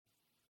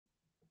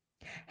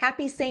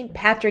Happy St.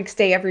 Patrick's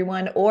Day,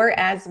 everyone, or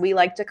as we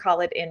like to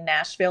call it in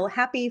Nashville,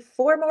 happy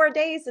 4 more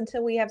days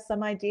until we have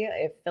some idea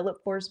if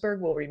Philip Forsberg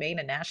will remain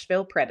a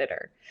Nashville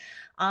Predator.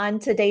 On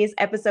today's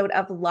episode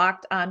of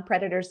Locked on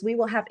Predators, we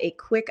will have a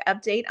quick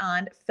update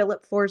on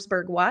Philip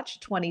Forsberg Watch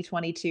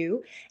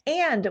 2022.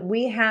 And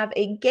we have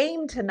a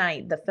game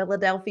tonight. The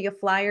Philadelphia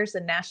Flyers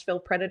and Nashville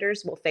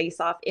Predators will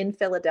face off in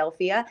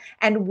Philadelphia.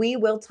 And we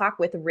will talk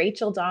with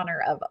Rachel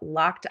Donner of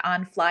Locked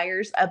on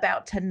Flyers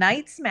about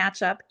tonight's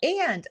matchup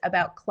and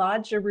about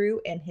Claude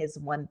Giroux and his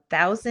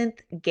 1000th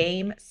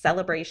game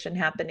celebration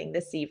happening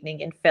this evening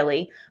in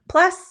Philly.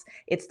 Plus,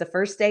 it's the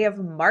first day of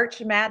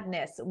March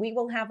Madness. We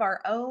will have our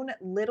own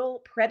little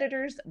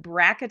Predators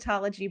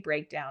bracketology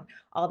breakdown.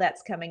 All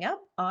that's coming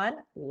up on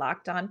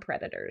Locked on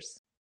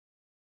Predators.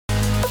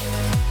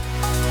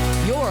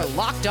 You're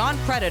Locked on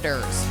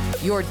Predators,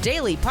 your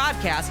daily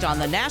podcast on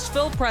the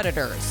Nashville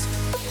Predators.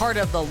 Part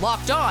of the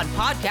Locked On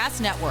Podcast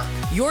Network,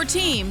 your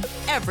team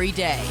every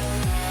day.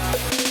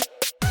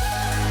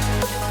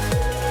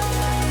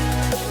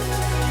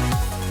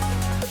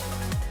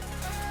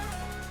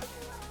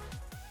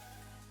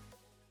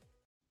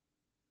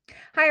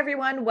 Hi,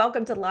 everyone.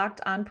 Welcome to Locked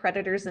on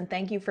Predators, and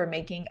thank you for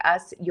making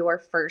us your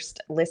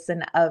first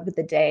listen of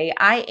the day.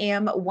 I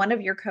am one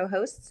of your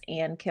co-hosts,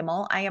 Ann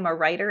Kimmel. I am a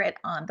writer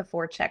at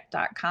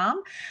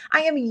ontheforecheck.com. I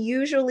am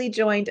usually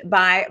joined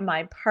by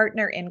my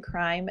partner in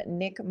crime,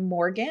 Nick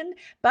Morgan,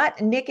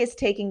 but Nick is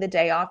taking the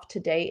day off.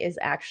 Today is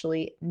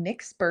actually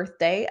Nick's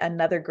birthday,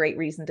 another great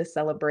reason to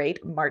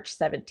celebrate March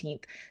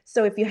 17th.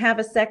 So if you have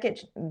a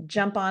second,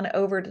 jump on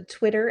over to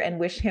Twitter and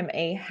wish him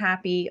a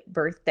happy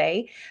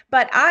birthday.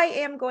 But I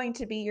am going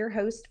to be your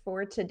host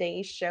for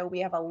today's show.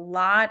 We have a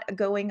lot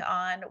going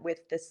on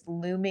with this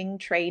looming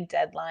trade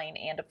deadline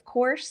and, of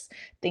course,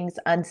 things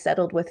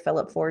unsettled with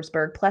Philip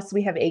Forsberg. Plus,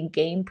 we have a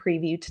game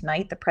preview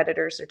tonight. The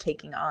Predators are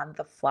taking on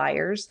the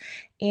Flyers,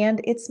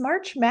 and it's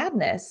March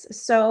Madness.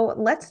 So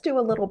let's do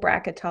a little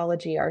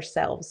bracketology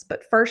ourselves.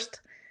 But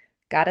first,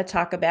 got to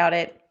talk about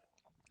it.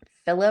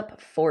 Philip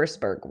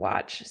Forsberg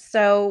watch.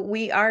 So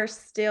we are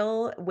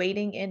still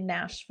waiting in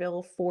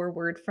Nashville for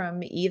word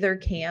from either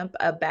camp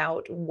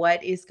about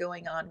what is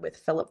going on with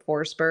Philip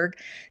Forsberg.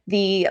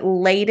 The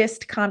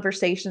latest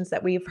conversations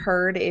that we've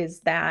heard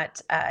is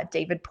that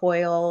David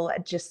Poile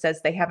just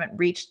says they haven't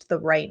reached the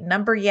right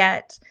number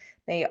yet.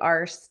 They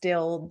are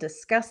still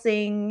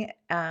discussing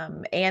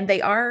and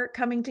they are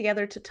coming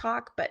together to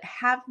talk, but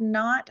have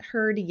not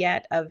heard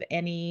yet of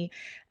any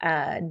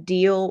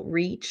deal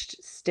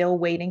reached. Still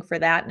waiting for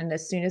that. And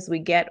as soon as we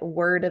get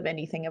word of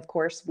anything, of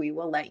course, we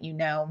will let you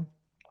know.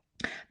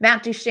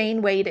 Matt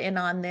Duchene weighed in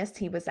on this.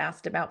 He was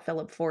asked about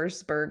Philip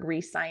Forsberg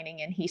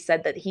re-signing, and he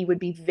said that he would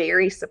be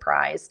very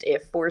surprised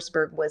if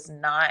Forsberg was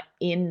not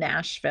in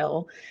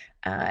Nashville.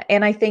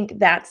 And I think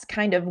that's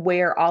kind of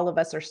where all of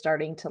us are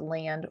starting to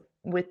land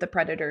with the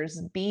Predators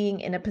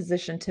being in a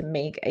position to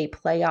make a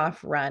playoff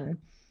run.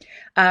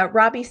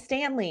 Robbie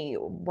Stanley,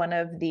 one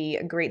of the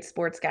great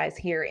sports guys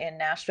here in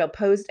Nashville,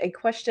 posed a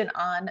question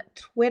on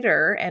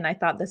Twitter, and I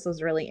thought this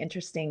was really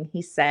interesting.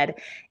 He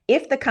said,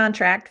 if the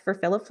contract for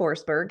Philip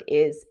Forsberg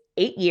is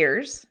 8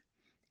 years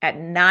at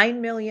 $9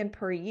 million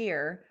per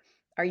year,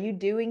 are you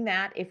doing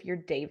that if you're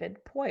David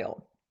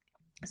Poile?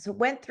 So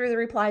went through the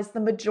replies. The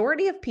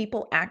majority of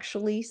people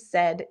actually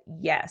said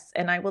yes.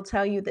 And I will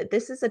tell you that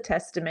this is a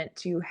testament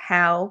to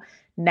how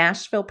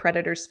Nashville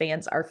Predators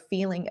fans are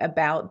feeling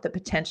about the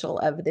potential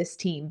of this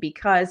team,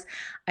 because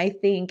I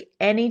think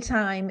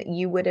anytime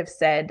you would have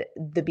said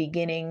the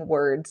beginning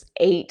words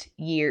 8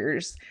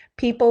 years,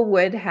 people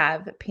would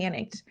have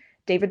panicked.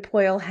 David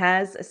Poile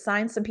has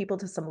assigned some people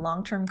to some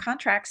long-term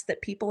contracts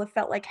that people have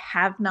felt like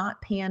have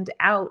not panned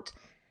out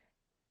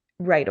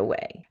right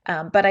away.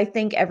 But I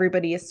think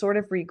everybody is sort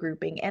of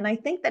regrouping. And I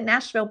think the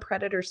Nashville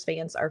Predators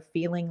fans are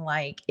feeling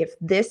like if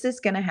this is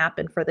going to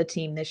happen for the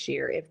team this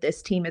year, if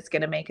this team is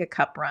going to make a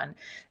cup run,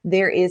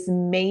 there is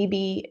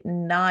maybe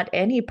not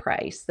any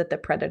price that the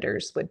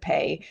Predators would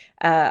pay.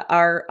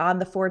 Our On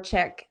the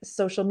Forecheck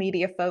social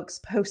media folks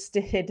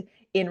posted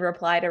in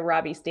reply to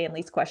Robbie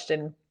Stanley's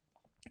question,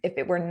 if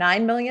it were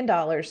 $9 million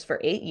for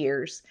 8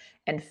 years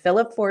and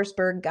Philip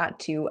Forsberg got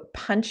to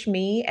punch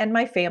me and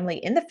my family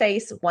in the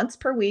face once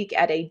per week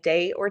at a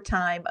day or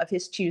time of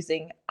his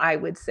choosing, I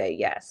would say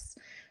yes.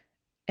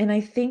 And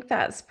I think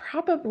that's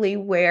probably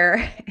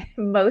where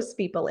most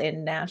people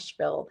in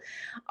Nashville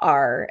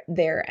are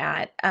there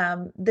at.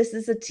 This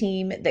is a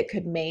team that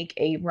could make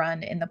a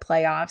run in the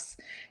playoffs.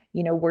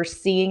 You know, we're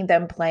seeing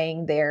them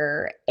playing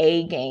their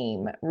A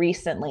game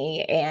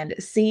recently and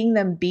seeing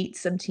them beat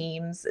some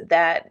teams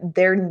that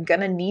they're going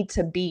to need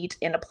to beat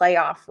in a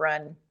playoff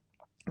run.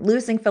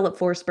 Losing Philip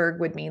Forsberg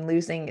would mean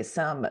losing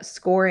some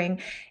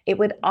scoring. It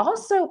would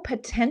also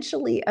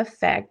potentially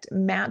affect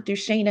Matt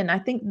Duchene. And I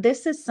think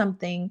this is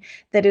something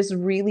that is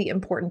really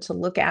important to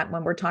look at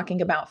when we're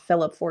talking about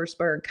Philip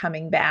Forsberg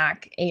coming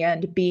back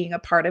and being a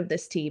part of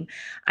this team.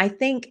 I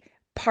think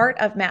part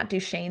of Matt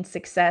Duchene's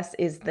success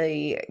is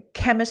the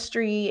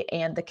chemistry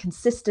and the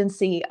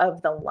consistency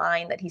of the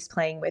line that he's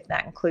playing with.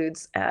 That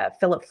includes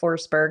Philip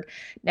Forsberg.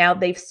 Now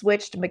they've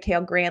switched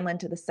Mikael Granlund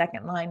to the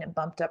second line and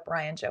bumped up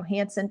Ryan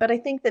Johansson, but I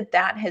think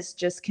that has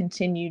just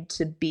continued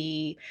to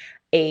be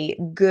a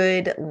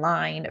good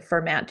line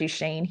for Matt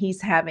Duchene.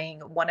 He's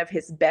having one of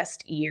his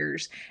best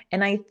years,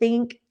 and I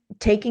think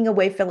taking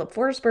away Philip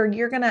Forsberg,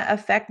 you're going to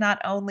affect not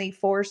only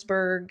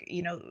Forsberg,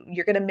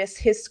 you're going to miss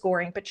his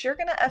scoring, but you're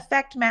going to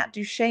affect Matt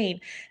Duchene.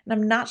 And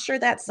I'm not sure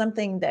that's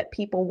something that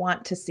people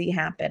want to see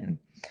happen.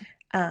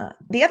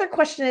 The other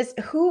question is,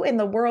 who in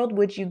the world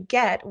would you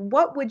get?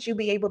 What would you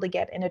be able to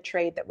get in a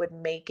trade that would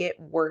make it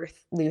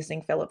worth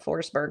losing Philip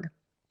Forsberg?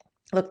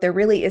 Look, there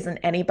really isn't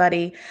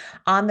anybody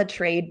on the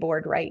trade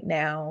board right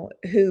now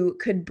who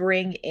could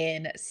bring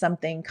in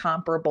something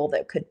comparable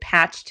that could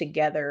patch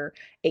together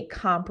a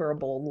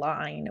comparable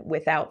line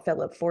without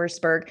Philip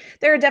Forsberg.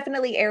 There are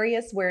definitely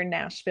areas where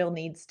Nashville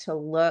needs to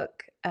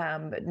look,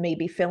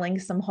 maybe filling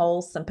some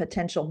holes, some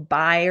potential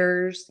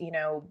buyers,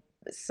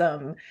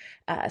 some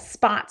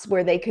spots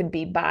where they could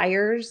be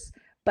buyers.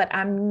 But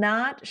I'm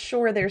not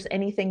sure there's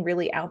anything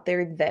really out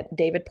there that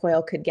David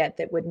Poile could get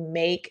that would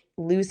make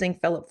losing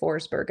Philip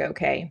Forsberg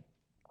okay.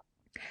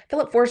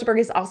 Philip Forsberg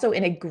is also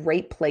in a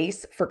great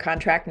place for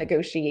contract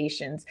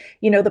negotiations.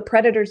 The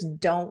Predators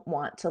don't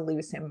want to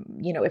lose him,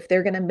 if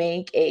they're going to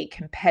make a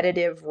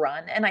competitive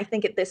run. And I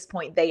think at this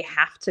point, they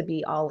have to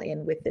be all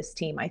in with this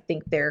team. I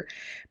think they're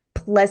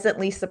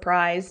pleasantly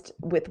surprised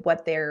with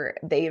what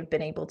they have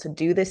been able to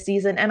do this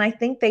season. And I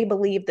think they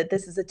believe that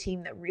this is a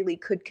team that really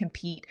could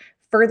compete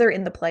further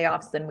in the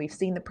playoffs than we've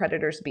seen the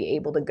Predators be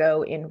able to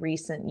go in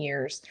recent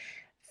years.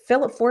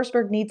 Philip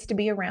Forsberg needs to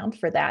be around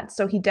for that.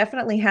 So he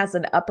definitely has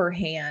an upper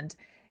hand.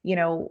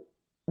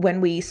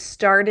 When we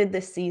started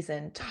the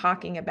season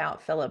talking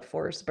about Philip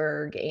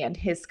Forsberg and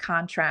his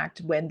contract,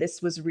 when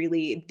this was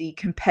really the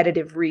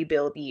competitive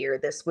rebuild year,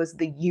 this was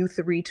the youth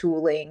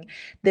retooling,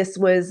 this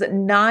was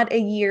not a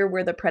year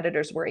where the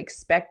Predators were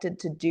expected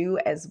to do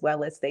as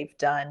well as they've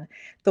done.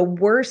 The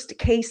worst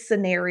case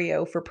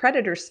scenario for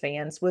Predators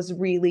fans was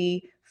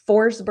really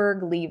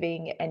Forsberg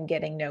leaving and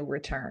getting no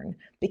return,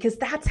 because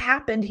that's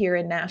happened here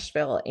in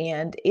Nashville.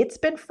 And it's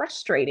been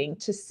frustrating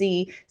to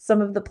see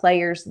some of the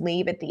players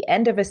leave at the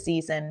end of a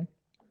season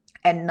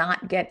and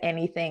not get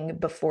anything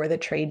before the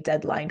trade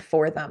deadline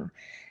for them.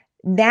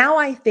 Now,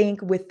 I think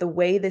with the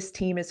way this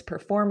team is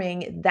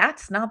performing,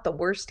 that's not the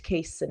worst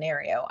case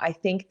scenario. I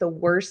think the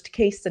worst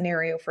case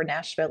scenario for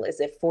Nashville is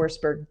if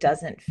Forsberg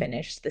doesn't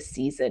finish the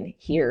season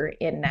here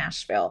in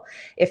Nashville,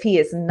 if he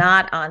is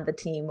not on the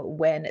team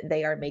when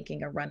they are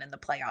making a run in the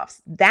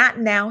playoffs. That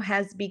now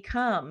has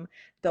become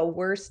the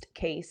worst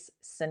case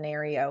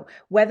scenario.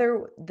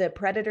 Whether the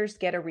Predators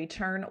get a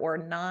return or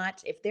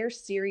not, if they're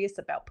serious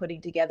about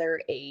putting together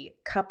a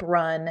cup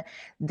run,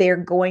 they're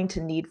going to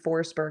need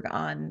Forsberg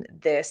on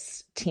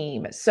this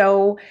team.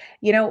 So,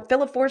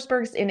 Philip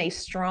Forsberg's in a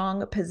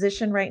strong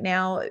position right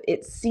now.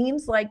 It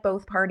seems like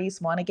both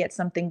parties want to get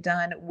something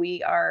done.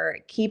 We are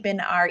keeping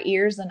our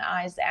ears and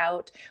eyes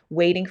out,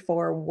 waiting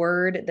for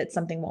word that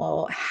something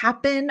will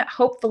happen.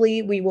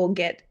 Hopefully, we will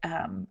get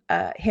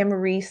him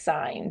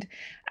re-signed.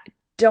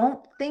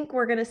 Don't think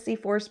we're going to see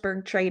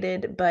Forsberg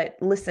traded, but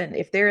listen,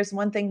 if there is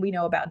one thing we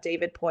know about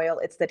David Poile,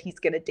 it's that he's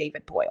going to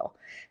David Poile.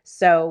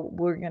 So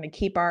we're going to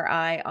keep our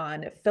eye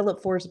on Philip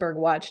Forsberg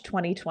Watch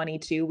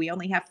 2022. We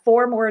only have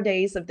 4 more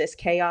days of this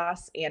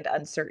chaos and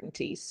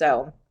uncertainty.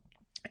 So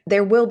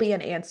there will be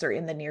an answer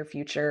in the near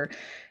future.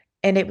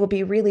 And it will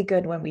be really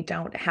good when we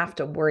don't have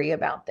to worry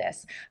about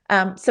this.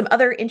 Some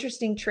other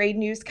interesting trade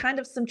news,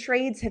 some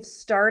trades have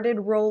started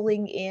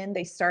rolling in.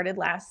 They started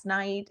last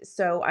night.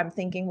 So I'm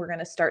thinking we're going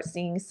to start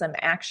seeing some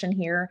action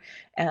here.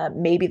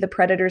 Maybe the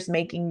Predators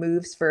making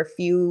moves for a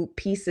few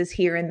pieces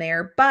here and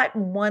there. But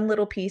one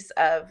little piece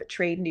of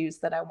trade news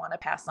that I want to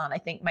pass on, I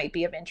think might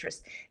be of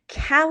interest.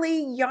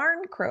 Calle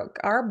Jarnkrok,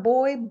 our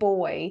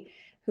boy,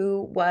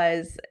 who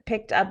was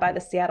picked up by the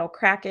Seattle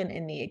Kraken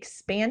in the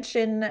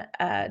expansion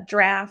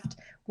draft,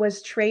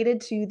 was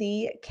traded to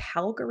the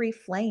Calgary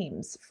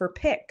Flames for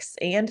picks,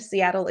 and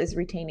Seattle is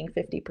retaining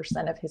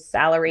 50% of his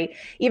salary.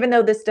 Even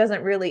though this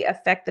doesn't really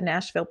affect the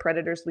Nashville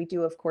Predators, we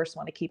do, of course,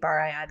 want to keep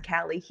our eye on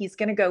Calle. He's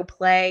going to go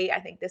play.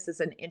 I think this is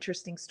an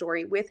interesting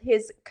story with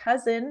his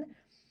cousin.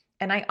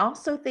 And I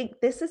also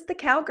think this is the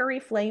Calgary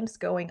Flames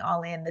going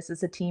all in. This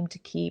is a team to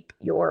keep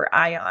your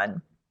eye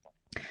on.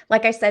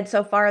 Like I said,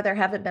 so far, there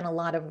haven't been a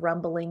lot of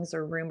rumblings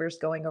or rumors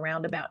going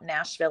around about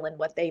Nashville and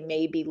what they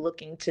may be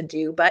looking to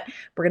do, but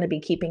we're going to be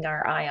keeping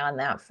our eye on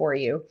that for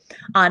you.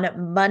 On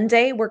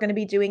Monday, we're going to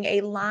be doing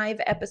a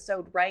live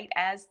episode right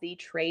as the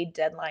trade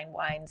deadline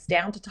winds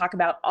down to talk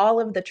about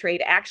all of the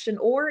trade action,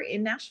 or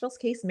in Nashville's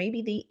case,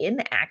 maybe the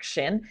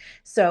inaction.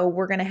 So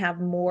we're going to have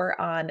more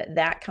on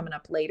that coming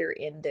up later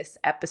in this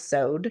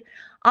episode.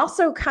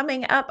 Also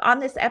coming up on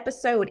this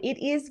episode, it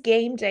is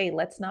game day.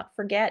 Let's not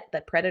forget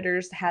the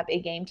Predators have a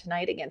game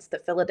tonight against the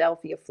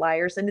Philadelphia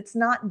Flyers, and it's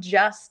not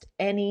just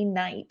any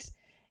night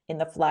in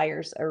the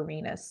Flyers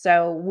arena.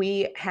 So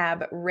we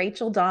have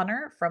Rachel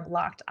Donner from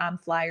Locked on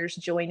Flyers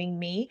joining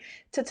me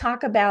to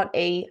talk about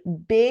a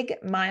big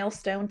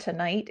milestone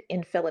tonight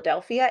in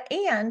Philadelphia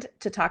and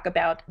to talk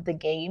about the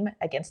game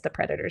against the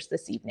Predators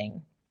this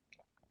evening.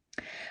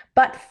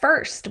 But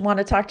first, want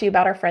to talk to you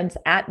about our friends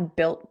at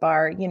Built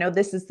Bar. You know,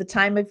 this is the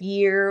time of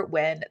year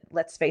when,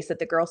 let's face it,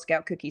 the Girl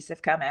Scout cookies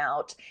have come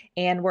out,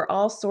 and we're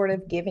all sort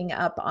of giving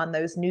up on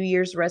those New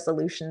Year's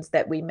resolutions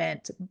that we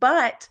meant.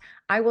 But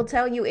I will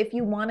tell you, if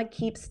you want to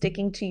keep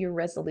sticking to your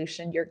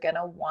resolution, you're going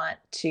to want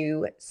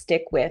to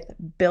stick with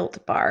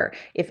Built Bar.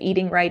 If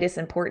eating right is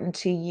important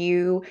to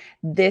you,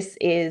 this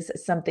is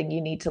something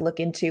you need to look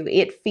into.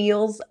 It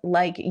feels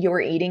like you're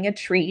eating a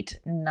treat,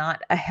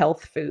 not a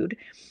health food.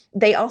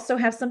 They also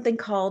have something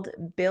called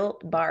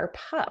Built Bar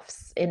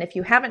Puffs. And if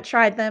you haven't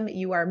tried them,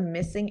 you are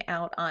missing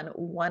out on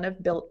one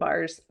of Built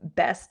Bar's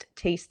best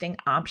tasting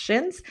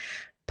options.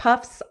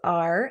 Puffs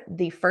are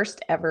the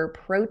first ever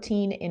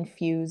protein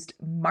infused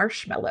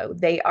marshmallow.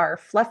 They are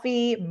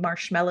fluffy,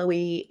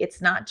 marshmallowy.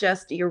 It's not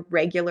just your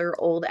regular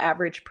old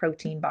average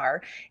protein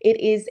bar. It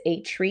is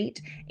a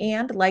treat.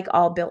 And like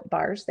all Built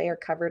Bars, they are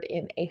covered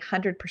in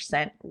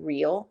 100%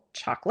 real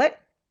chocolate.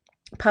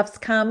 Puffs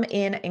come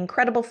in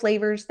incredible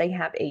flavors. They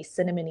have a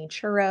cinnamony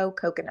churro,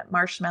 coconut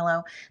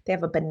marshmallow. They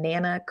have a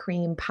banana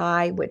cream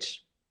pie,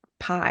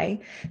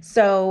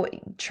 So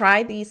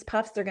try these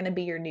puffs. They're going to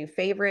be your new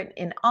favorite.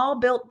 In all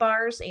Built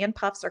Bars and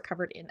puffs are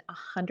covered in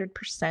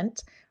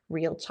 100%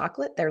 real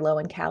chocolate. They're low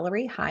in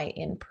calorie, high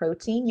in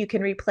protein. You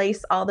can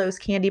replace all those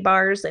candy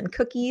bars and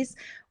cookies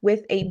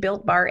with a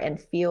Built Bar and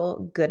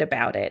feel good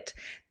about it.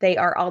 They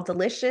are all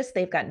delicious.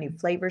 They've got new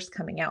flavors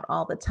coming out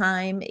all the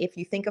time. If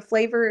you think a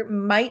flavor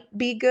might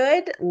be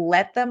good,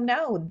 let them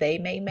know. They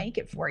may make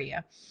it for you.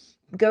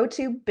 Go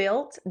to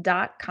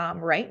built.com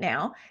right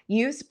now,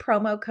 use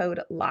promo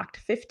code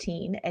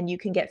LOCKED15, and you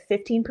can get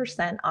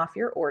 15% off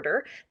your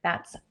order.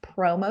 That's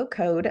promo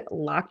code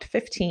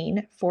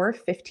LOCKED15 for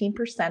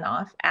 15%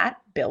 off at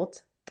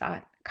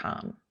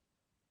built.com.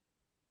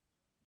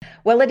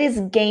 Well, it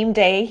is game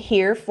day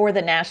here for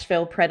the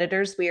Nashville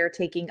Predators. We are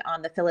taking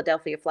on the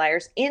Philadelphia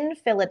Flyers in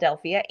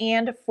Philadelphia.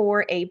 And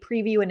for a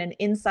preview and an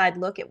inside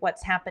look at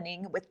what's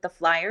happening with the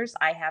Flyers,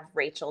 I have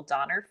Rachel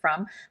Donner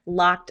from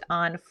Locked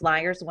on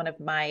Flyers, one of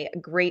my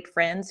great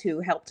friends who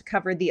helped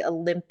cover the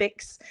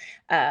Olympics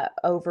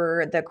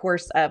over the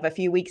course of a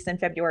few weeks in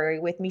February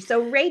with me.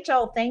 So,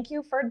 Rachel, thank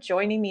you for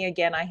joining me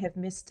again. I have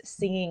missed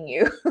seeing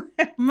you.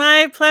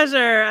 My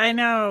pleasure. I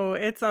know.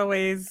 It's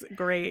always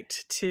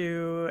great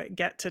to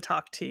get to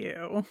talk to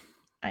you.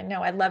 I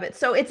know. I love it.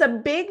 So it's a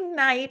big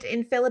night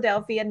in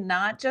Philadelphia,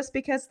 not just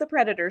because the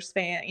Predators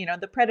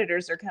the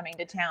Predators are coming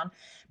to town,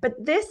 but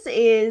this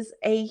is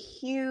a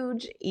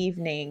huge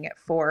evening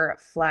for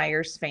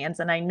Flyers fans.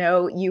 And I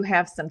know you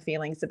have some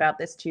feelings about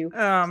this too.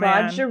 Oh,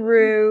 Claude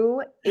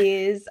Giroux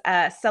is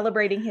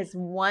celebrating his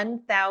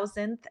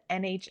 1000th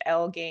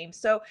NHL game.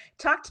 So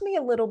talk to me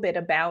a little bit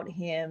about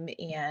him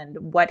and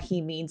what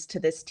he means to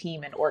this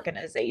team and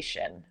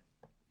organization.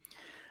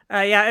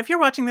 Yeah, if you're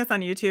watching this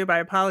on YouTube, I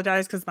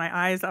apologize because my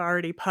eyes are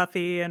already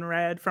puffy and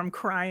red from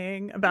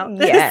crying about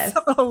this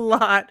a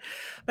lot.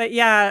 But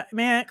yeah,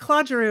 man,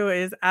 Claude Giroux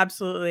is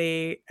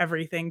absolutely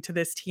everything to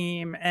this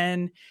team.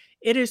 And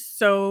it is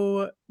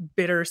so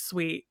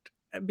bittersweet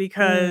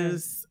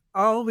because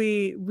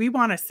we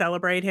want to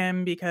celebrate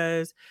him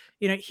because,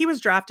 he was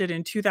drafted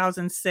in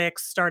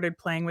 2006, started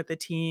playing with the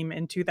team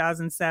in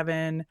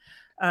 2007.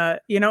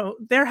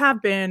 There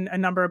have been a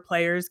number of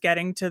players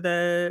getting to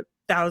the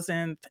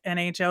 1000th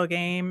NHL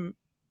game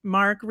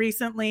mark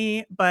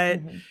recently,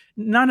 but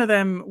none of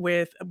them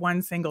with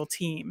one single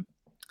team.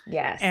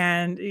 Yes.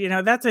 And,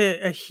 that's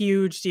a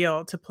huge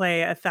deal to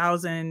play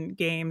 1,000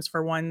 games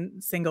for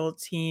one single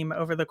team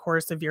over the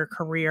course of your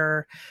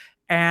career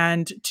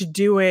and to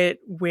do it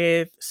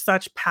with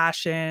such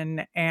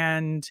passion.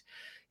 And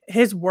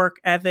his work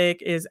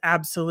ethic is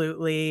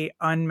absolutely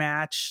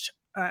unmatched,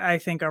 I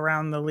think,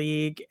 around the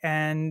league.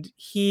 And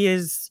he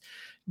is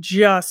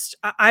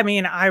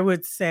I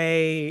would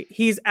say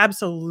he's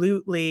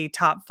absolutely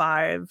top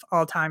 5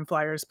 all-time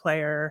Flyers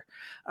player,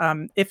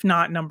 if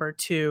not number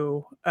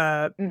 2,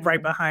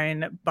 right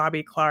behind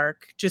Bobby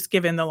Clarke, just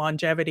given the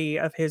longevity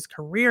of his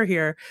career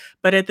here.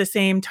 But at the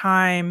same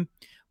time,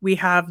 we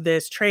have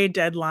this trade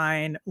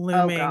deadline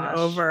looming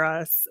over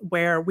us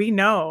where we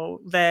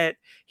know that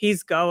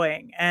he's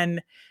going.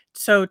 And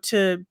so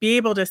to be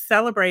able to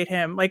celebrate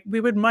him, we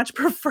would much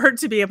prefer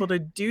to be able to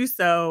do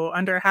so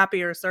under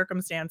happier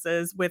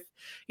circumstances with,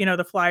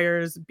 the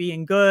Flyers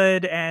being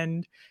good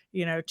and,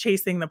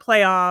 chasing the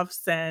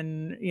playoffs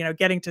and,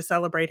 getting to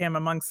celebrate him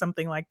amongst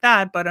something like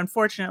that. But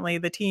unfortunately,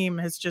 the team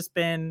has just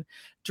been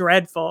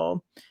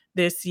dreadful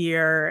this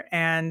year.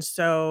 And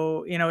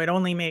so, it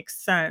only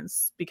makes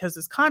sense because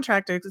his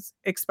contract is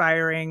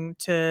expiring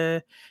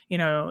to,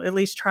 at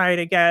least try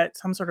to get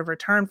some sort of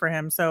return for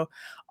him. So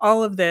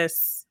all of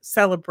this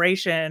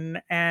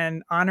celebration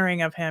and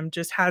honoring of him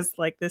just has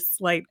this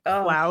slight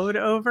cloud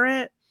over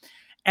it.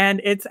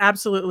 And it's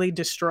absolutely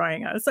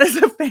destroying us as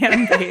a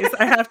fan base,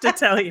 I have to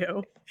tell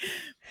you.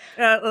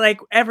 Like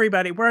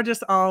everybody, we're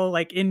just all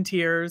like in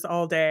tears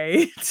all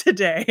day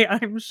today,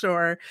 I'm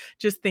sure,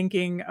 just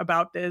thinking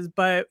about this.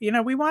 But,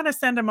 we want to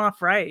send them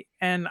off right.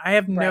 And I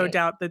have no Right.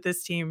 doubt that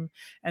this team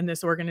and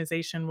this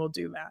organization will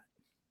do that.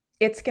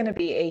 It's going to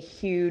be a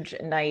huge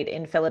night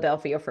in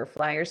Philadelphia for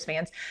Flyers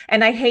fans.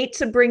 And I hate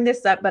to bring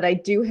this up, but I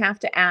do have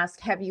to ask,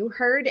 have you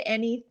heard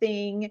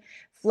anything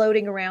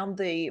floating around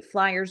the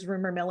Flyers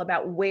rumor mill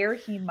about where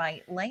he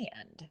might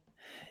land?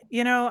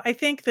 I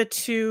think the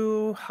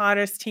two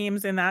hottest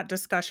teams in that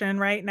discussion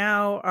right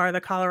now are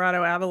the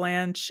Colorado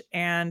Avalanche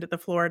and the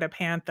Florida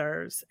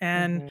Panthers.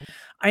 And Mhm.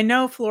 I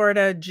know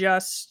Florida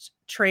just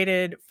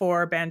traded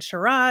for Ben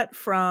Sherratt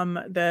from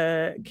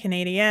the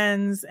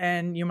Canadiens,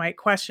 and you might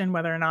question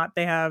whether or not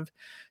they have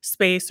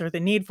space or the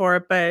need for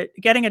it. But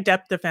getting a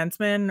depth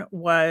defenseman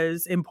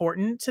was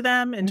important to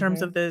them in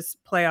terms of Mhm. this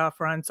playoff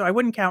run. So I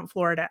wouldn't count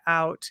Florida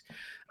out.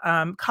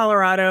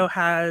 Colorado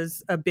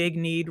has a big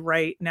need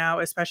right now,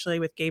 especially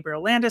with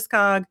Gabriel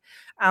Landeskog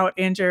out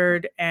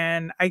injured.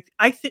 And I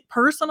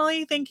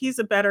personally think he's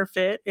a better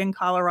fit in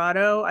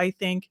Colorado. I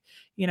think,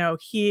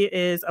 he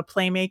is a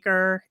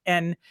playmaker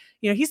and,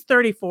 he's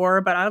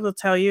 34, but I will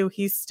tell you,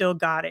 he's still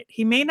got it.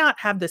 He may not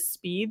have the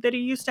speed that he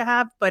used to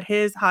have, but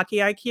his hockey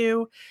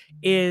IQ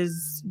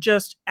is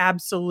just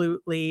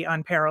absolutely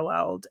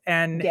unparalleled.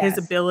 And his Yes.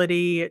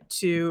 ability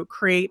to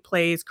create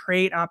plays,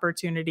 create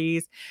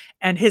opportunities,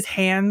 and his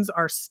hands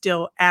are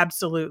still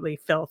absolutely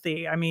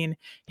filthy. I mean,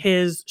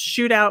 his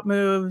shootout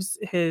moves,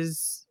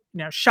 his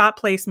shot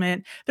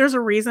placement. There's a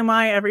reason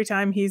why every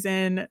time he's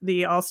in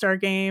the All-Star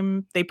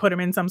game, they put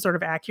him in some sort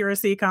of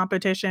accuracy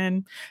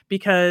competition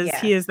because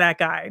he is Yes. that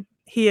guy.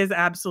 He is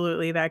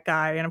absolutely that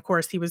guy. And of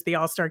course, he was the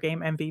All-Star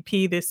game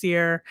MVP this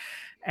year.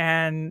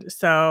 And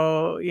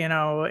so,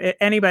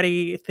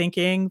 anybody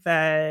thinking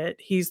that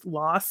he's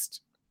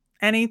lost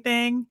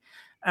anything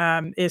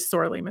is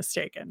sorely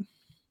mistaken.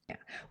 Yeah.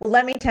 Well,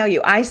 let me tell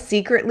you, I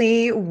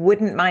secretly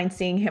wouldn't mind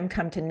seeing him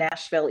come to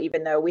Nashville,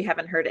 even though we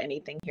haven't heard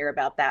anything here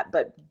about that.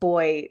 But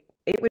boy,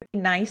 it would be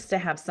nice to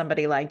have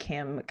somebody like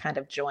him kind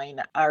of join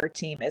our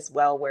team as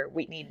well, where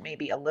we need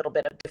maybe a little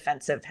bit of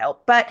defensive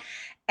help. But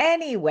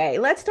anyway,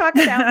 let's talk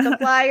about the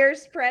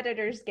Flyers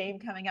Predators game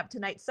coming up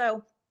tonight.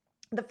 So,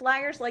 the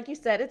Flyers, like you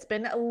said, it's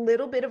been a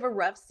little bit of a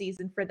rough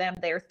season for them.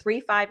 They're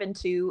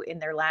 3-5-2 in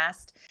their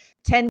last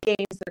 10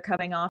 games. They're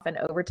coming off an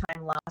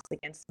overtime loss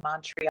against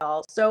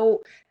Montreal.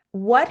 So,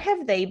 what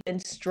have they been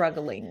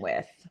struggling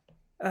with?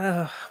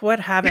 What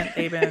haven't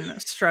they been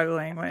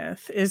struggling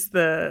with is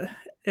the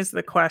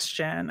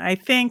question. I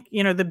think,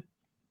 the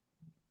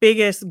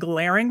biggest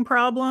glaring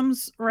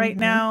problems right Mhm.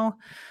 now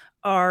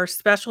are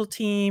special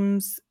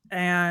teams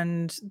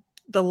and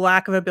the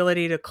lack of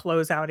ability to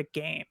close out a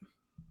game.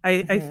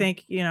 I Mhm.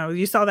 think,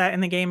 you saw that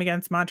in the game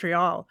against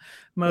Montreal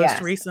most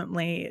Yes.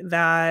 recently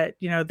that,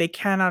 they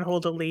cannot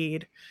hold a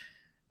lead.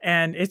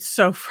 And it's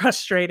so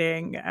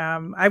frustrating.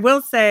 I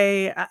will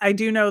say, I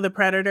do know the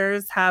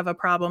Predators have a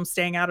problem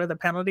staying out of the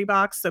penalty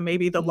box, so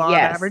maybe the law of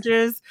Yes.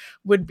 averages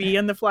would be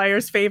in the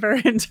Flyers' favor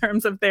in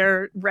terms of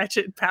their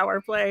wretched power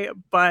play.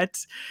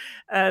 But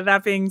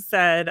that being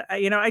said,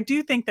 I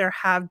do think there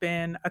have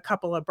been a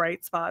couple of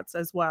bright spots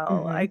as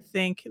well. I Mhm.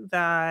 think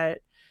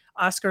that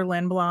Oscar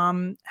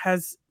Lindblom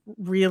has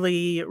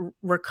really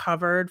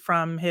recovered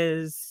from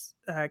his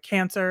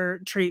cancer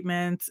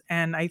treatments,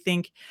 and I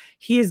think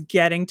he is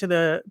getting to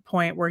the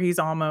point where he's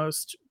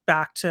almost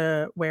back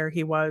to where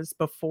he was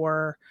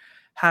before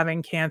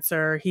having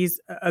cancer.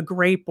 He's a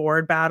great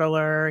board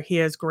battler. He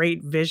has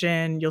great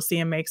vision. You'll see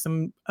him make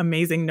some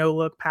amazing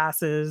no-look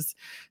passes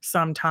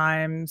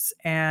sometimes.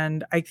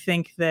 And I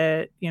think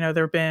that, there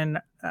have been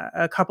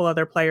a couple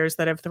other players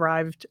that have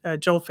thrived.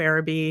 Joel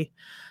Farabee,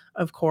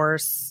 of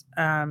course,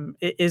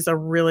 is a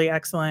really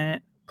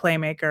excellent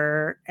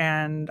playmaker,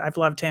 and I've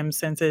loved him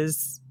since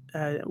his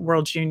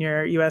World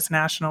Junior U.S.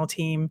 national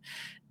team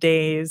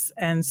days.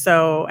 And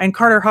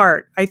Carter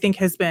Hart, I think,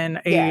 has been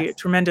a Yes.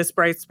 tremendous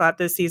bright spot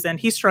this season.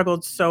 He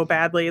struggled so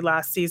badly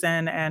last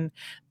season, and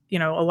a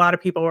lot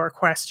of people were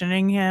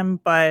questioning him,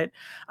 but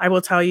I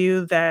will tell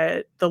you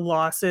that the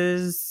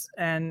losses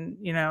and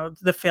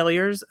the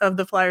failures of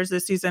the Flyers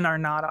this season are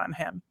not on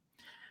him.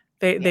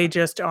 They Yeah.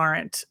 just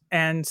aren't.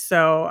 And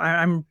so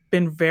I'm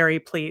been very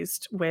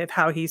pleased with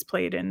how he's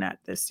played in net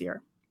this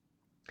year.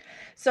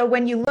 So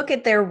when you look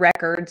at their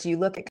records, you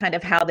look at kind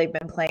of how they've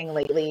been playing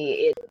lately,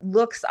 it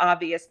looks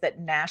obvious that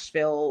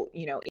Nashville,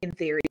 in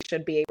theory,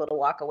 should be able to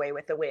walk away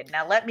with the win.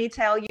 Now, let me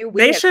tell you,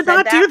 we They have should said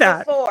not do that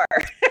that. before.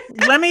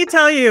 Let me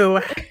tell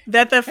you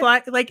that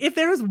if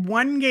there's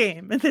one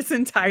game this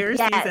entire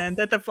Yes. season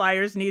that the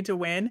Flyers need to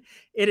win,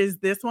 it is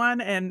this one.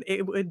 And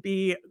it would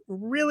be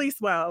really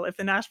swell if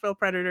the Nashville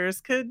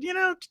Predators could,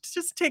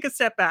 just take a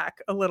step back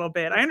a little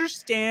bit. I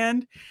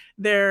understand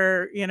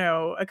they're,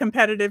 a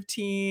competitive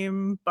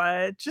team,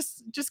 but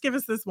just give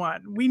us this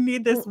one. We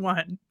need this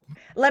one.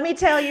 Let me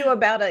tell you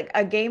about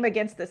a game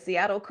against the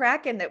Seattle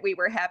Kraken that we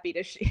were happy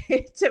to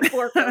to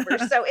fork over.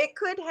 So it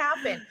could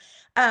happen.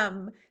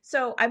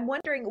 So I'm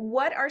wondering,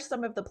 what are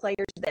some of the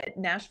players that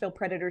Nashville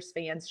Predators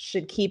fans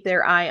should keep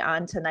their eye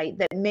on tonight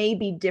that may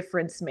be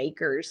difference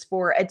makers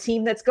for a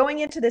team that's going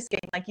into this game?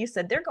 Like you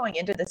said, they're going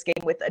into this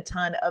game with a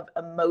ton of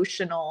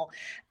emotional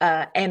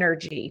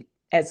energy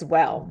as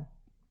well.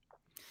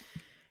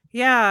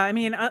 Yeah, I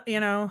mean,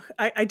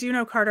 I do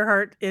know Carter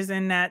Hart is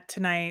in net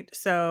tonight,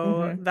 so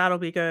Mm-hmm. that'll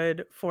be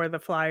good for the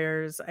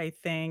Flyers, I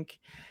think.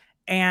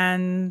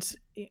 And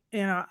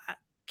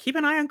keep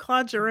an eye on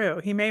Claude Giroux.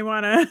 He may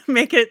want to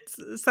make it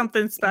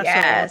something special,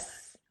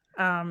 Yes.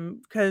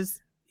 because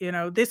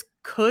this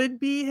could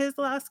be his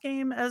last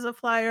game as a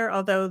Flyer,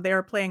 although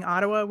they're playing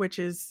Ottawa, which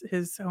is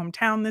his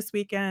hometown this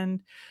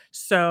weekend.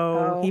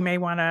 So he Oh, may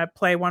want to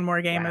play one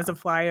more game as a wow.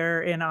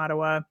 Flyer in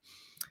Ottawa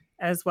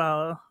as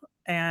well.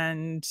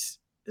 And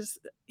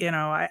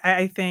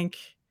I think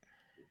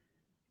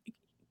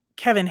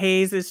Kevin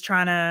Hayes is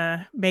trying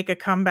to make a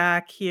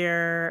comeback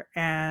here,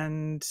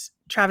 and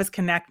Travis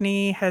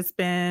Konechny has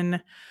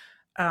been,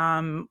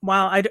 while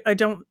I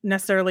don't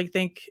necessarily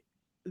think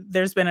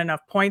there's been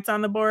enough points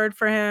on the board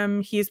for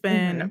him, he's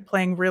been Mm-hmm.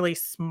 playing really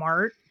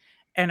smart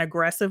and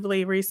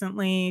aggressively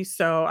recently.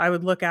 So I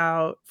would look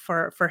out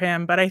for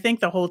him. But I think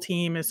the whole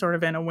team is sort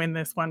of in a win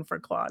this one for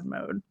Claude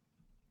mode.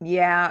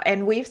 Yeah,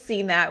 and we've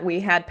seen that. We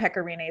had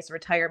Pekarine's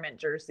retirement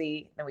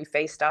jersey, and we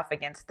faced off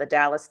against the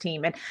Dallas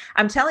team. And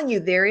I'm telling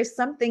you, there is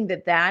something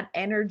that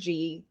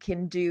energy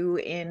can do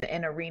in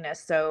an arena.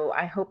 So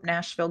I hope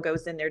Nashville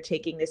goes in there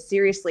taking this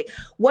seriously.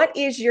 What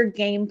is your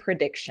game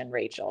prediction,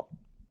 Rachel?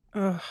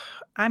 Ugh,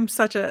 I'm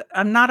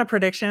not a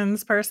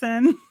predictions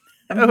person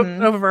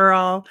Hmm.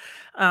 overall.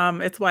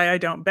 It's why I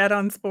don't bet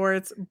on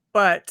sports,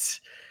 but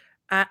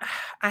I,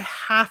 I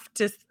have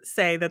to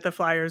say that the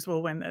Flyers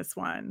will win this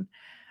one.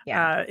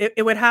 Yeah.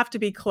 It would have to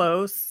be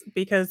close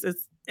because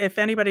if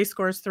anybody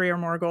scores 3 or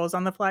more goals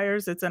on the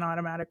Flyers, it's an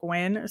automatic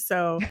win.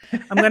 So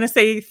I'm going to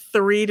say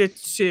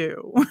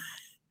 3-2.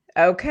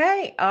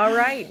 Okay. All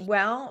right.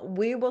 Well,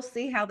 we will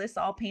see how this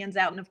all pans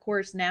out. And of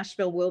course,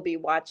 Nashville will be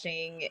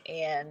watching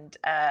and,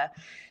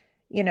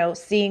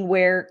 seeing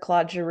where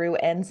Claude Giroux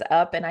ends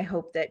up. And I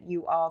hope that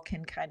you all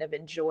can kind of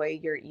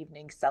enjoy your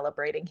evening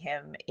celebrating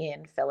him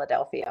in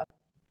Philadelphia.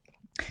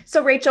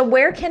 So, Rachel,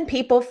 where can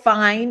people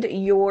find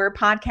your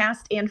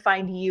podcast and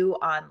find you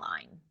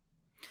online?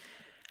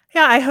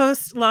 Yeah, I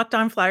host Locked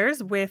On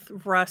Flyers with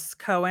Russ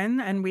Cohen,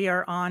 and we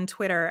are on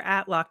Twitter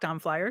at Locked On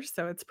Flyers,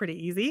 so it's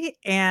pretty easy.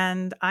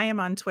 And I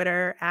am on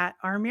Twitter at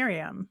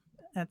rmiriam.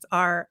 That's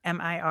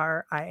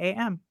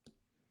RMIRIAM.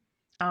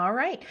 All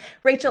right.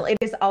 Rachel, it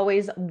is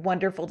always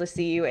wonderful to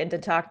see you and to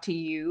talk to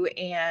you.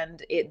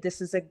 And this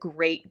is a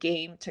great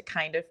game to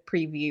kind of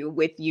preview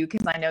with you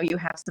because I know you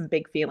have some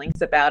big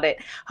feelings about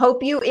it.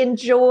 Hope you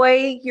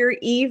enjoy your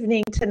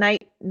evening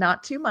tonight.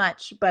 Not too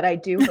much, but I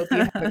do hope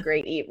you have a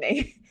great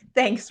evening.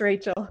 Thanks,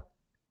 Rachel.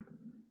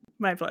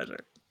 My pleasure.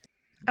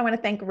 I want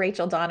to thank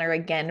Rachel Donner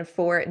again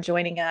for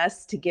joining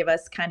us to give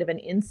us kind of an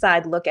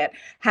inside look at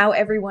how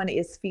everyone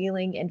is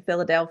feeling in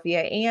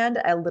Philadelphia and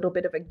a little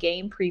bit of a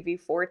game preview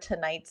for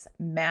tonight's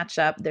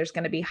matchup. There's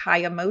going to be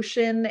high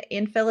emotion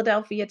in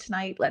Philadelphia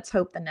tonight. Let's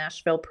hope the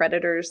Nashville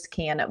Predators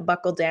can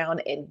buckle down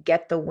and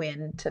get the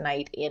win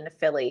tonight in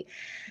Philly.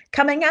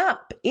 Coming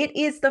up, it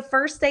is the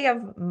first day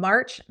of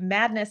March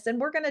Madness, and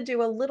we're going to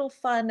do a little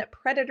fun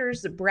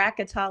Predators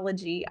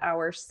bracketology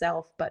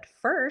ourselves. But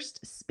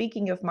first,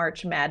 speaking of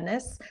March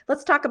Madness,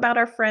 let's talk about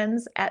our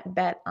friends at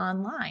Bet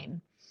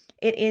Online.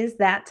 It is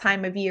that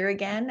time of year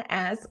again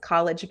as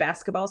college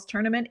basketball's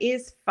tournament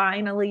is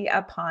finally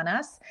upon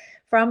us.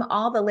 From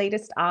all the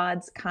latest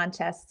odds,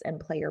 contests, and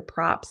player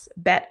props,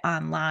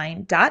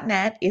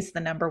 betonline.net is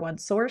the #1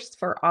 source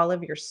for all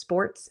of your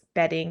sports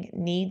betting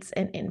needs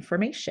and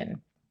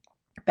information.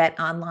 Bet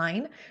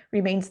Online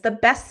remains the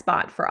best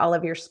spot for all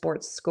of your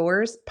sports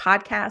scores,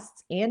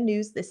 podcasts, and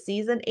news this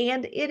season.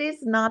 And it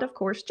is not, of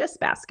course, just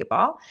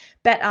basketball.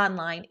 Bet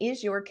Online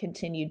is your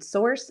continued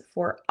source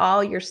for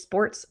all your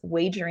sports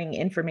wagering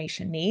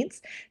information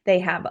needs. They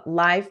have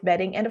live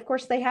betting, and of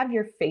course, they have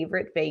your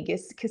favorite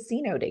Vegas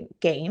casino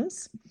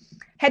games.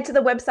 Head to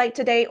the website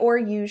today or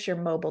use your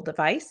mobile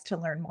device to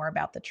learn more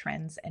about the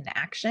trends in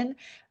action.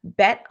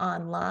 Bet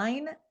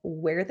Online,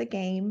 where the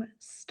game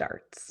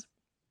starts.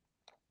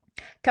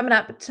 Coming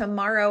up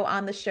tomorrow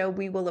on the show,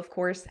 we will, of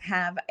course,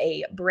 have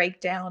a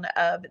breakdown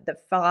of the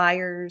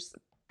Flyers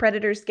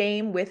Predators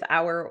game with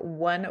our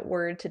one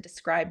word to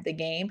describe the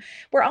game.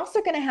 We're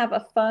also going to have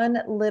a fun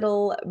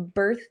little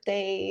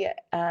birthday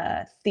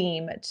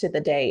theme to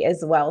the day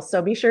as well.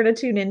 So be sure to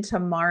tune in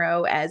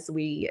tomorrow as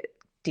we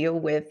deal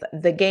with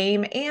the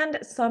game and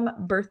some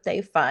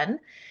birthday fun.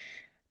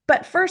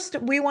 But first,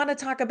 we want to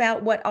talk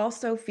about what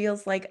also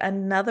feels like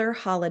another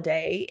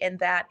holiday, and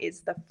that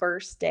is the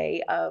first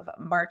day of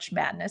March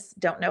Madness.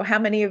 Don't know how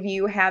many of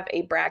you have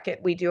a bracket.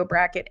 We do a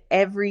bracket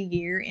every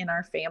year in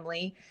our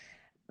family.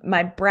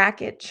 My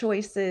bracket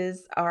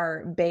choices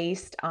are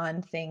based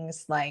on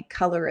things like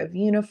color of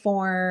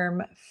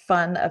uniform,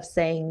 fun of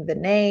saying the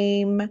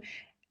name,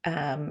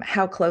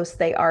 how close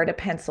they are to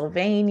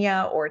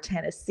Pennsylvania or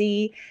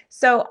Tennessee.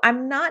 So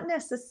I'm not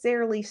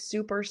necessarily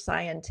super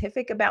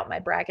scientific about my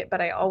bracket,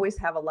 but I always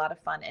have a lot of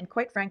fun. And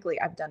quite frankly,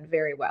 I've done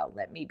very well.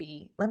 Let me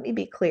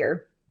be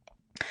clear.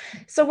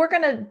 So we're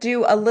going to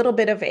do a little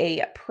bit of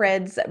a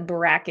Preds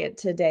bracket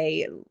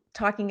today,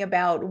 talking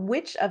about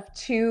which of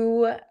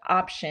two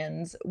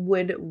options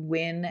would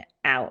win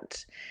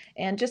out,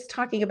 and just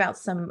talking about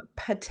some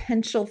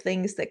potential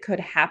things that could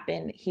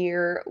happen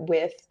here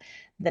with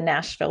the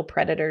Nashville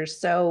Predators.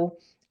 So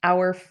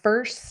our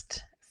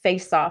first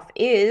face-off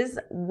is,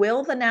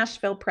 will the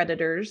Nashville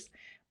Predators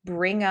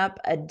bring up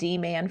a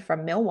D-man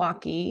from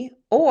Milwaukee,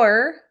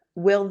 or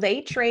will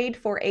they trade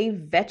for a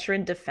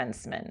veteran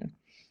defenseman?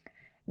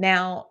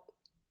 Now,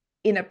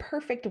 in a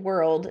perfect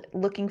world,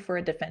 looking for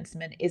a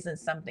defenseman isn't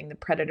something the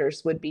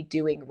Predators would be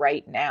doing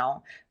right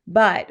now.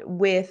 But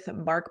with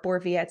Mark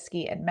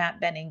Borowiecki and Matt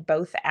Benning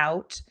both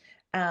out,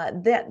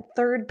 that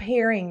third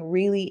pairing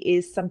really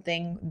is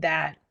something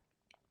that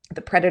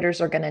the Predators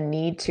are going to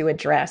need to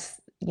address.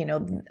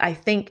 I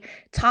think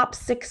top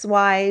six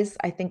wise,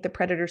 I think the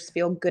Predators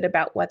feel good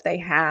about what they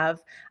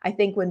have. I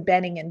think when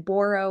Benning and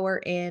Boro are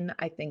in,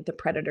 I think the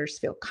Predators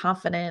feel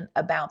confident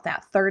about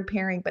that third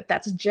pairing, but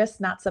that's just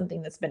not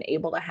something that's been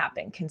able to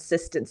happen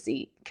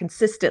consistently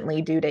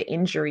due to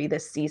injury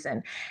this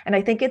season. And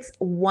I think it's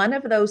one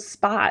of those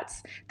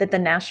spots that the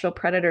Nashville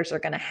Predators are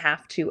going to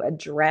have to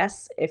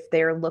address if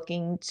they're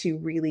looking to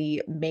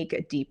really make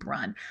a deep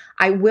run.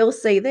 I will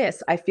say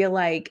this, I feel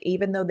like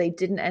even though they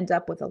didn't end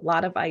up with a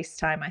lot of ice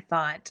time, I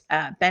thought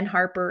Ben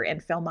Harpur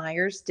and Phil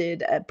Myers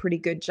did a pretty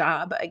good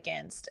job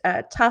against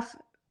a tough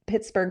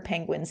Pittsburgh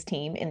Penguins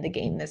team in the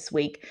game this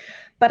week.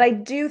 But I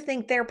do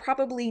think they're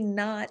probably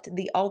not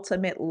the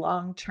ultimate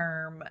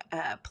long-term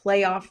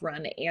playoff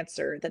run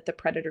answer that the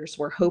Predators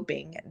were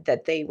hoping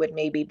that they would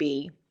maybe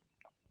be.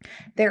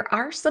 There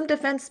are some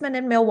defensemen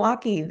in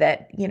Milwaukee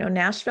that,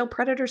 Nashville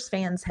Predators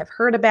fans have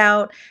heard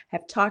about,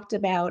 have talked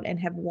about, and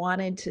have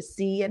wanted to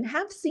see and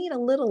have seen a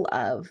little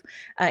of,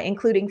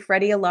 including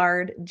Freddie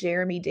Allard,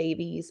 Jeremy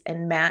Davies,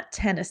 and Matt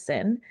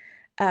Tennyson.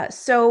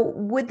 So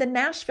would the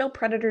Nashville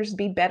Predators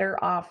be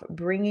better off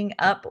bringing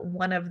up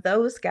one of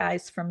those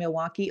guys from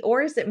Milwaukee,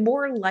 or is it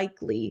more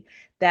likely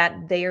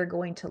that they are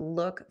going to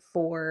look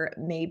for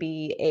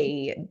maybe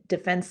a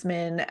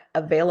defenseman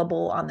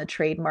available on the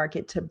trade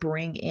market to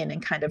bring in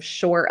and kind of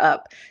shore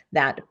up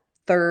that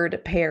third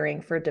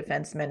pairing for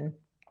defensemen?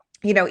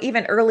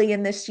 Even early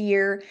in this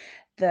year,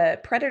 the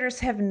Predators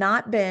have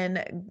not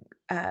been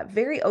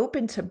very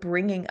open to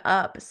bringing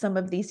up some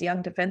of these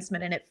young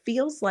defensemen. And it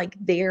feels like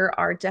there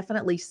are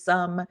definitely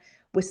some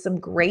with some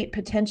great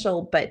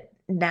potential, but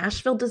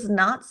Nashville does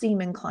not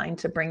seem inclined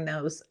to bring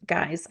those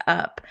guys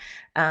up.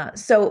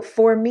 So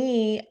for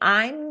me,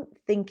 I'm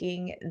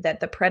thinking that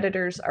the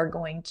Predators are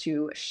going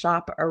to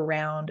shop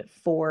around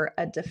for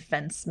a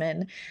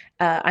defenseman.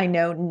 I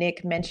know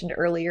Nick mentioned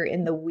earlier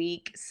in the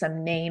week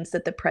some names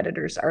that the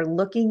Predators are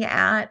looking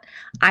at.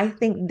 I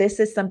think this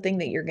is something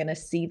that you're going to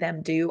see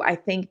them do. I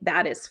think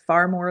that is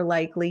far more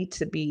likely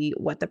to be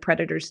what the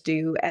Predators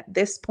do at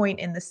this point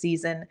in the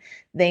season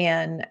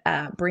than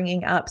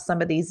bringing up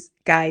some of these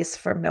guys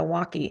from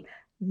Milwaukee.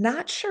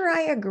 Not sure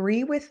I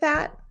agree with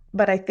that,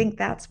 but I think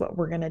that's what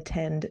we're going to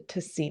tend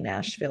to see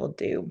Nashville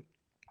do.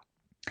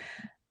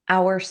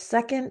 Our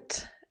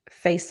second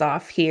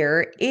face-off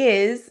here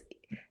is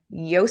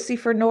Josi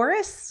for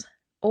Norris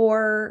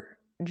or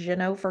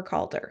Jeannot for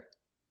Calder.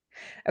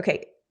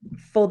 Okay,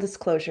 full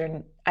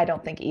disclosure, I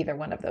don't think either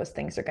one of those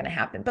things are going to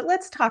happen, but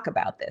let's talk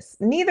about this.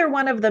 Neither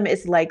one of them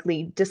is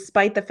likely,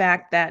 despite the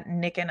fact that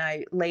Nick and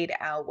I laid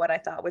out what I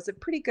thought was a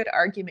pretty good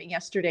argument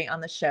yesterday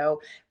on the show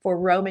for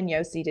Roman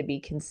Josi to be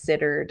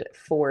considered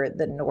for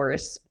the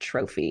Norris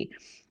Trophy.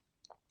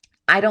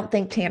 I don't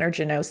think Tanner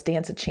Jeannot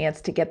stands a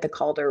chance to get the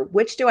Calder.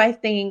 Which do I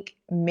think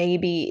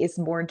maybe is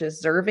more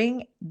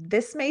deserving?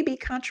 This may be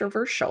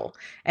controversial,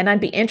 and I'd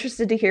be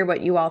interested to hear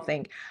what you all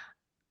think.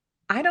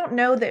 I don't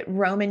know that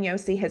Roman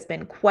Josi has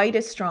been quite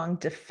as strong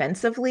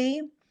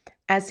defensively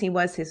as he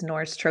was his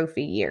Norris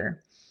Trophy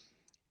year.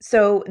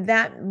 So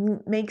that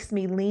makes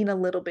me lean a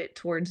little bit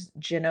towards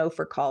Jeannot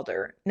for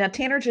Calder. Now,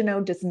 Tanner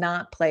Jeannot does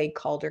not play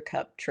Calder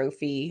Cup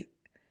Trophy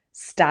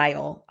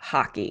style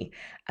hockey.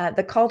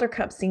 The Calder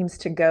Cup seems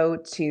to go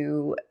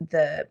to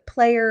the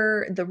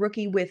player, the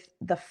rookie with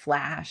the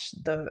flash,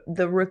 the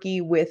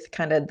rookie with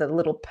kind of the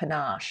little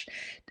panache.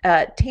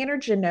 Tanner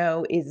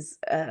Jeannot is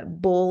a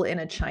bull in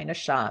a china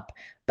shop,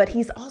 but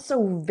he's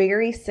also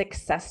very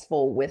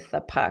successful with the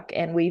puck.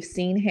 And we've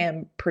seen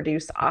him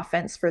produce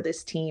offense for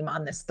this team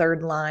on this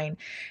third line.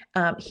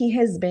 He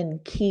has been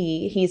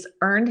key. He's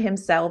earned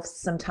himself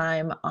some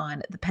time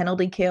on the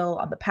penalty kill,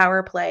 on the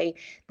power play.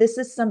 This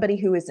is somebody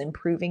who is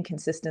improving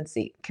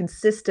consistently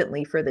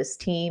for this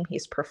team.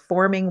 He's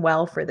performing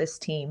well for this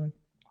team.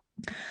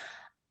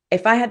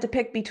 If I had to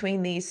pick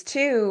between these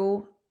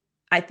two,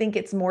 I think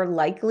it's more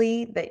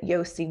likely that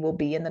Josi will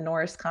be in the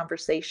Norris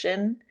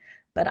conversation,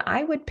 but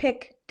I would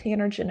pick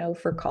Tanner Jeannot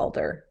for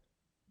Calder.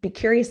 Be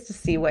curious to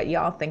see what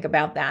y'all think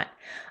about that.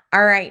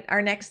 All right,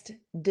 our next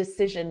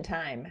decision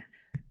time.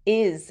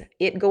 Is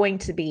it going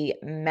to be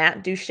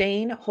Matt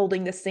Duchene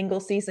holding the single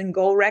season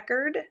goal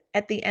record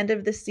at the end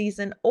of the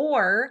season,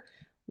 or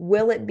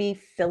will it be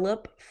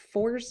Philip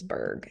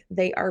Forsberg?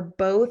 They are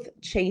both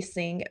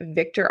chasing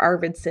Victor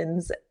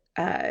Arvidsson's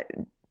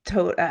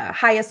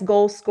highest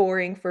goal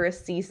scoring for a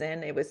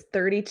season. It was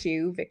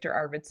 32. Victor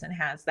Arvidsson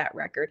has that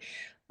record.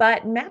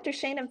 But Matt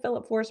Duchene and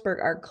Philip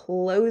Forsberg are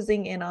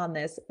closing in on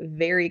this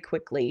very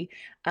quickly.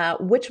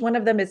 Which one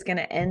of them is going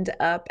to end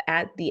up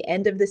at the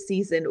end of the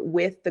season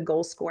with the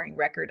goal scoring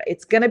record?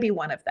 It's going to be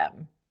one of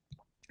them.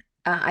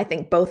 I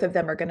think both of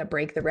them are going to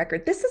break the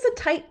record. This is a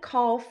tight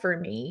call for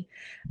me.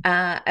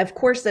 Of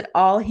course, it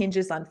all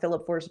hinges on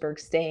Philip Forsberg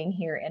staying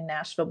here in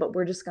Nashville, but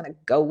we're just going to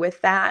go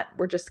with that.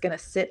 We're just going to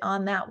sit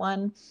on that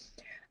one.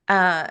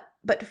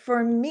 But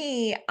for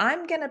me,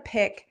 I'm going to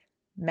pick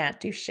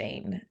Matt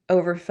Duchene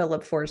over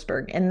Philip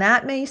Forsberg. And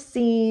that may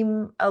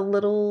seem a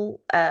little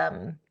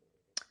odd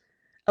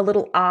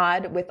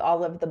with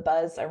all of the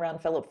buzz around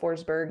Philip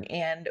Forsberg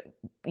and,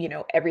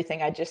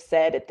 everything I just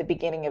said at the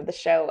beginning of the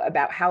show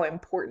about how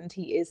important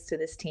he is to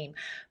this team.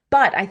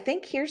 But I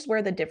think here's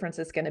where the difference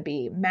is going to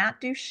be. Matt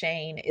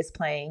Duchene is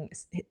playing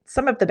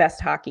some of the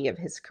best hockey of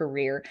his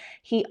career.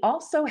 He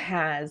also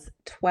has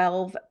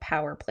 12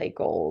 power play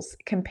goals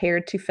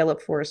compared to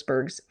Philip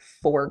Forsberg's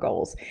 4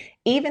 goals.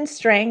 Even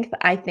strength,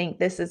 I think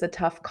this is a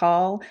tough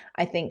call.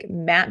 I think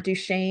Matt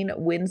Duchene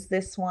wins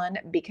this one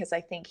because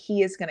I think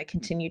he is going to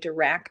continue to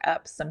rack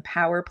up some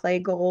power play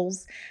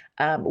goals.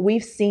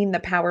 We've seen the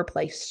power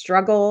play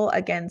struggle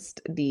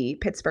against the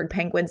Pittsburgh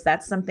Penguins.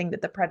 That's something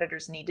that the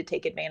Predators need to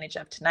take advantage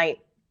of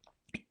tonight.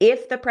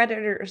 If the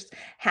Predators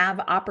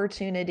have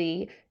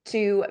opportunity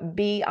to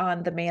be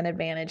on the man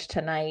advantage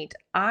tonight,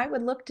 I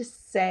would look to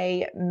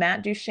say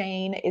Matt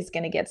Duchene is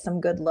going to get some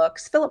good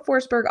looks. Philip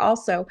Forsberg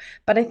also,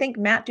 but I think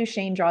Matt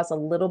Duchene draws a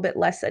little bit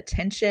less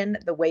attention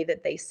the way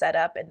that they set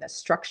up and the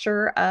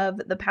structure of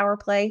the power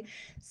play.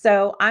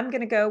 So I'm going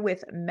to go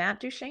with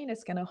Matt Duchene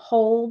is going to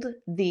hold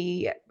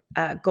the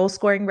goal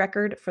scoring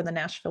record for the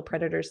Nashville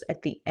Predators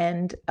at the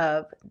end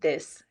of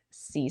this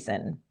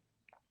season.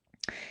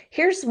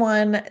 Here's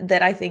one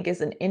that I think is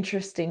an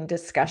interesting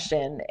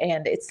discussion,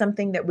 and it's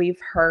something that we've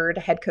heard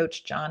head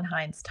coach John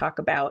Hynes talk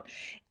about.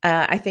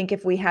 I think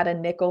if we had a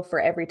nickel for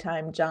every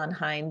time John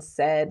Hynes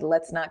said,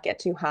 let's not get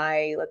too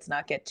high, let's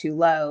not get too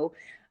low,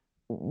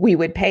 we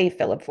would pay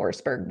Philip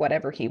Forsberg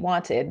whatever he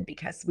wanted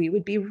because we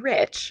would be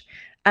rich.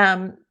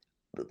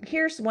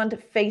 Here's one to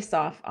face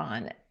off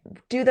on.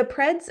 Do the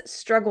Preds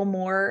struggle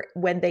more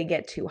when they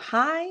get too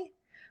high?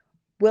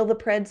 Will the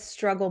Preds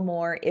struggle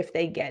more if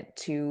they get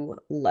too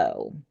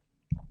low?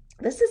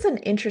 This is an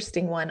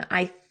interesting one.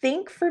 I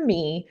think for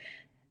me,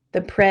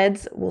 the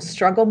Preds will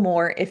struggle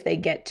more if they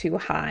get too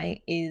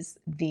high is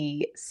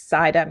the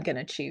side I'm going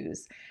to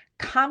choose.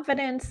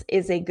 Confidence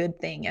is a good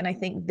thing. And I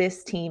think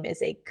this team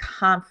is a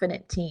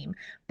confident team,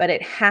 but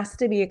it has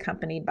to be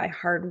accompanied by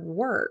hard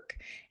work.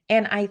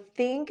 And I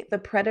think the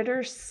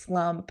Predators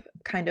slump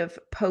kind of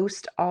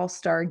post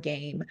All-Star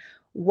game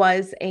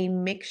was a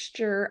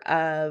mixture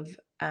of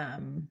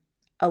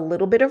a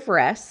little bit of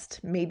rest,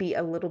 maybe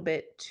a little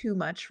bit too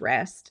much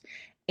rest,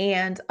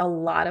 and a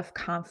lot of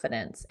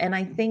confidence. And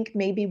I think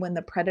maybe when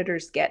the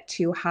Predators get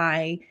too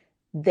high,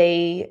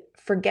 they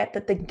forget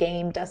that the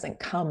game doesn't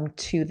come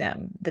to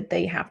them, that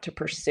they have to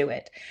pursue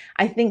it.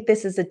 I think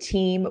this is a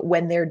team,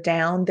 when they're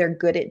down, they're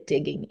good at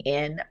digging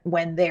in.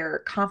 When they're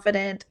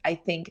confident, I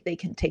think they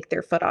can take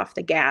their foot off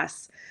the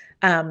gas.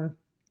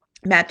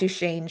 Matt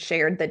Duchene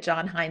shared that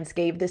John Hynes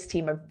gave this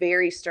team a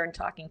very stern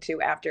talking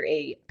to after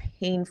a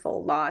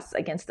painful loss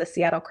against the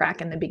Seattle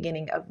Kraken in the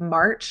beginning of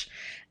March.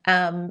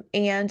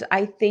 And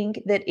I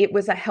think that it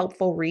was a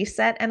helpful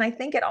reset. And I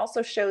think it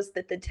also shows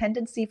that the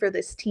tendency for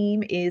this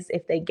team is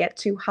if they get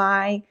too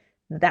high,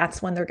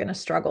 that's when they're going to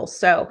struggle.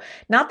 So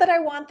not that I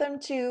want them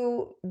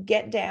to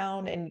get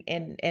down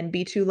and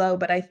be too low,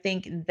 but I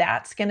think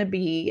that's going to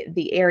be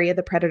the area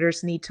the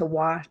Predators need to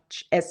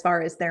watch as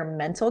far as their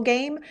mental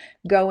game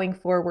going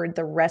forward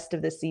the rest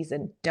of the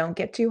season. Don't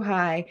get too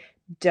high.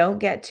 Don't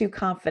get too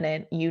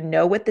confident. You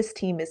know what this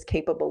team is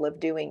capable of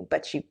doing,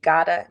 but you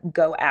gotta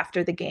go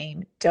after the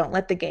game. Don't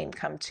let the game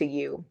come to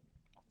you.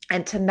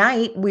 And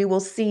tonight we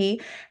will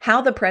see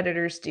how the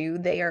Predators do.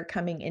 They are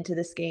coming into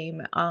this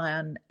game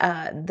on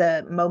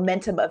the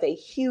momentum of a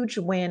huge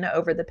win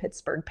over the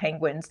Pittsburgh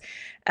Penguins.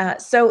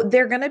 So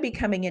they're going to be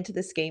coming into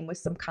this game with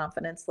some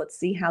confidence. Let's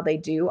see how they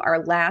do.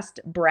 Our last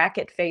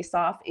bracket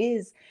face-off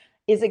is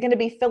it going to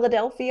be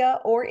Philadelphia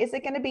or is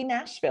it going to be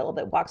Nashville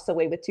that walks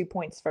away with 2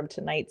 points from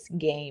tonight's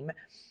game?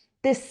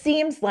 This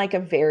seems like a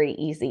very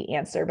easy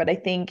answer, but I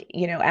think,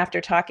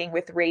 after talking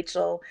with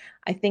Rachel,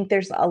 I think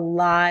there's a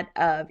lot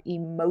of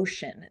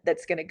emotion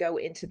that's going to go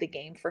into the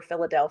game for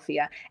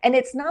Philadelphia. And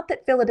it's not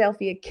that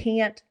Philadelphia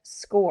can't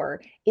score,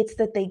 it's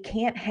that they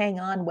can't hang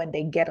on when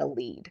they get a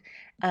lead.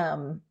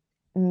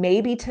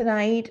 Maybe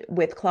tonight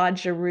with Claude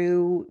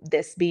Giroux,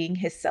 this being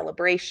his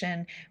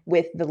celebration,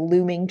 with the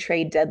looming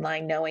trade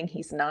deadline, knowing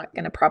he's not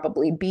going to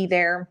probably be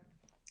there,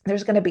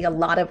 there's going to be a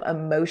lot of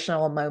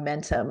emotional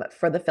momentum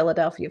for the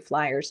Philadelphia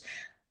Flyers.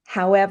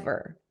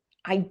 However,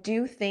 I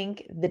do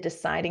think the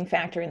deciding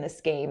factor in this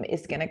game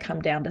is going to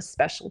come down to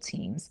special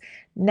teams.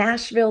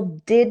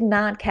 Nashville did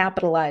not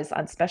capitalize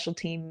on special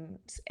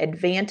teams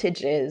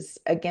advantages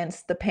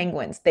against the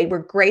Penguins. They were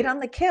great on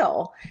the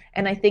kill,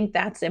 and I think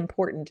that's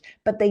important,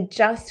 but they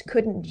just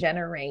couldn't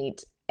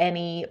generate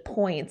any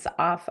points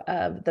off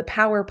of the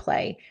power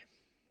play.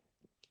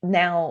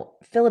 Now,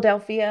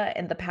 Philadelphia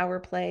and the power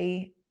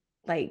play,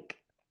 like,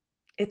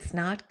 it's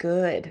not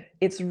good.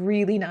 It's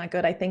really not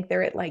good. I think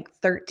they're at like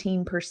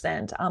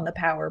 13% on the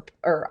power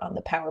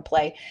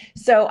play.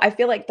 So I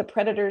feel like the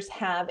Predators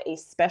have a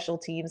special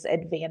teams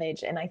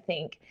advantage. And I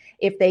think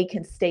if they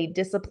can stay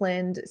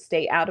disciplined,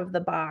 stay out of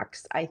the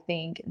box, I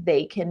think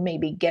they can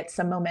maybe get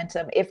some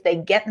momentum. If they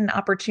get an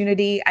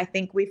opportunity, I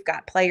think we've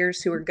got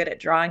players who are good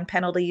at drawing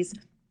penalties.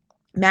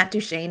 Matt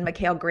Duchene,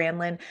 Mikael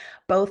Granlund,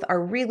 both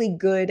are really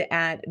good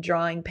at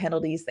drawing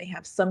penalties. They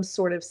have some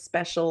sort of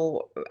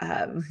special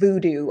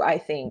voodoo, I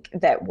think,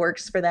 that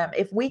works for them.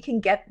 If we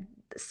can get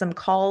some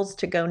calls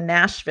to go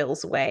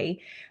Nashville's way,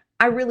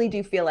 I really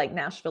do feel like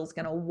Nashville's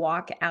going to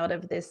walk out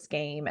of this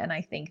game, and I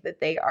think that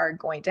they are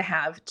going to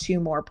have 2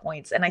 more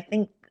points. And I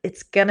think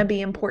it's going to be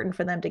important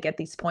for them to get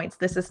these points.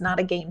 This is not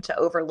a game to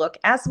overlook,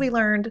 as we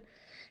learned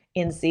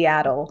in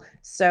Seattle.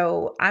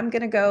 So I'm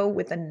going to go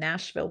with the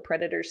Nashville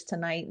Predators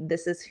tonight.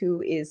 This is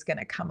who is going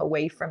to come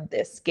away from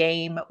this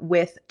game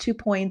with 2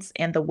 points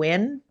and the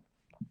win.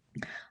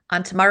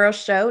 On tomorrow's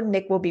show,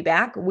 Nick will be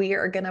back. We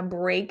are going to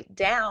break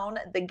down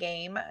the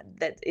game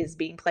that is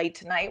being played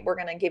tonight. We're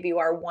going to give you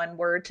our one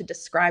word to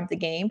describe the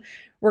game.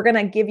 We're going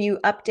to give you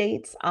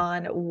updates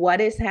on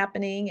what is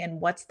happening and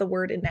what's the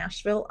word in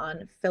Nashville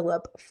on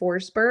Filip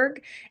Forsberg.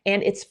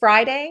 And it's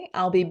Friday.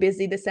 I'll be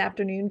busy this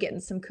afternoon getting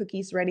some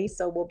cookies ready.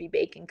 So we'll be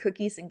baking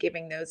cookies and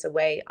giving those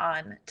away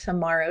on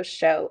tomorrow's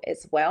show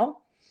as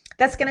well.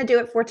 That's going to do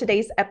it for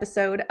today's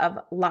episode of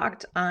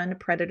Locked On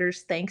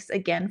Predators. Thanks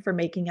again for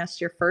making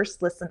us your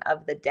first listen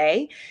of the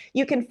day.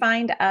 You can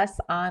find us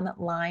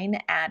online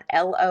at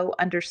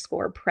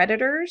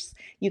LO_Predators.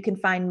 You can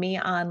find me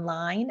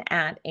online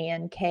at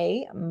Ann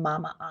K,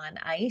 Mama on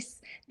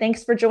Ice.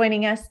 Thanks for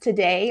joining us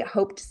today.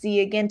 Hope to see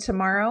you again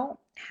tomorrow.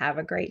 Have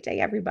a great day,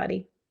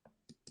 everybody.